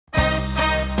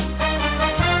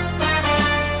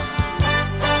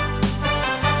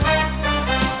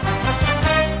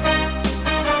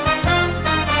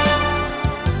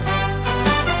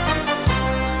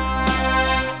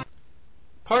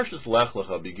Parshas Lech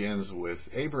Lecha begins with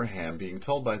Abraham being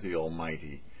told by the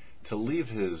Almighty to leave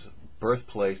his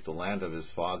birthplace, the land of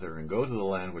his father, and go to the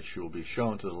land which he will be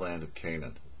shown, to the land of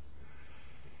Canaan.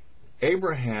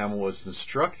 Abraham was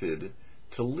instructed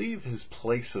to leave his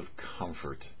place of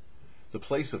comfort, the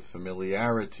place of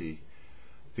familiarity,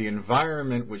 the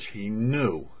environment which he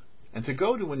knew, and to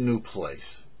go to a new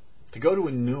place, to go to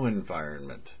a new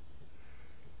environment.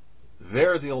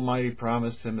 There the Almighty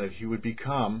promised him that he would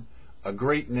become a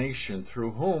great nation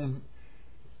through whom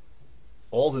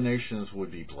all the nations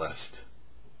would be blessed.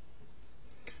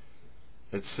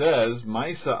 It says,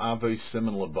 Maisa Ave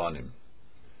Siman Labanim.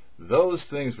 Those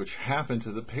things which happen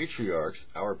to the patriarchs,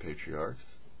 our patriarchs,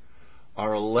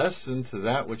 are a lesson to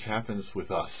that which happens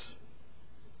with us.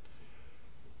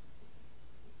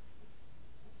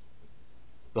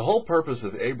 The whole purpose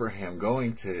of Abraham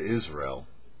going to Israel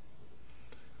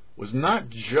was not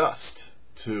just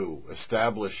to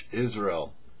establish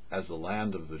Israel as the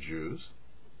land of the Jews,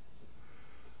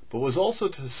 but was also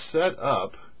to set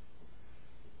up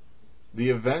the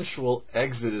eventual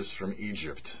exodus from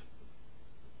Egypt.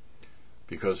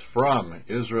 Because from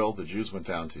Israel the Jews went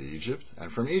down to Egypt,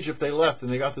 and from Egypt they left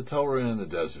and they got the Torah in the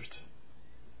desert.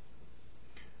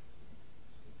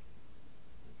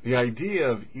 The idea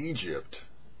of Egypt,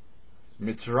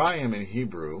 Mitzrayim in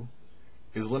Hebrew,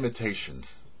 is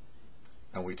limitations.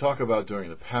 And we talk about during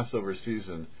the Passover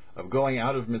season of going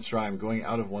out of Mitzrayim, going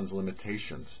out of one's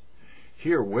limitations.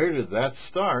 Here, where did that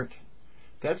start?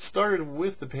 That started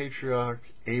with the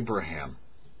patriarch Abraham,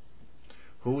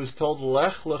 who was told,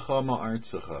 Lech lecha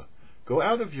ma'artzecha, go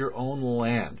out of your own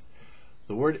land.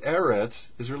 The word eretz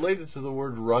is related to the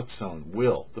word ratzon,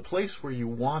 will, the place where you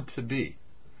want to be.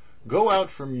 Go out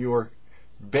from your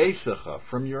beisecha,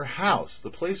 from your house,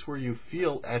 the place where you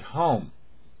feel at home.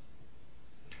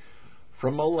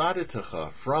 From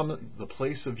moladitecha, from the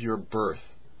place of your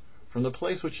birth, from the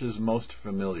place which is most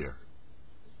familiar.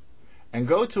 And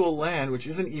go to a land which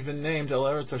isn't even named El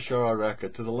Eretz Asher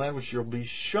Areka, to the land which you'll be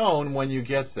shown when you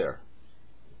get there.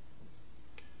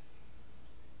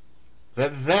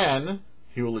 That then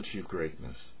he will achieve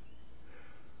greatness.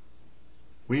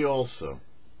 We also,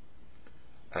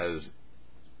 as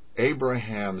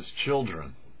Abraham's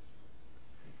children,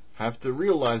 have to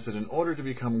realize that in order to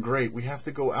become great, we have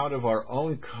to go out of our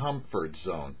own comfort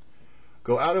zone,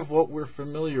 go out of what we're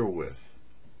familiar with,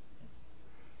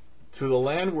 to the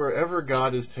land wherever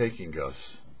God is taking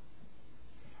us,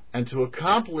 and to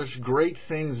accomplish great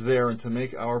things there and to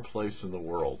make our place in the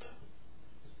world.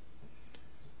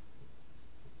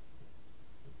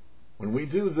 When we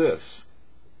do this,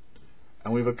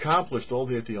 and we've accomplished all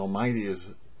that the Almighty is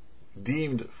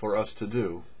deemed for us to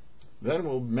do, then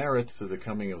we'll merit to the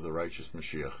coming of the righteous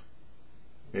Mashiach.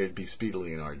 May it be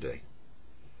speedily in our day.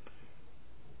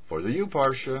 For the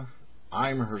YouParsha,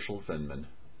 I'm Herschel Finman.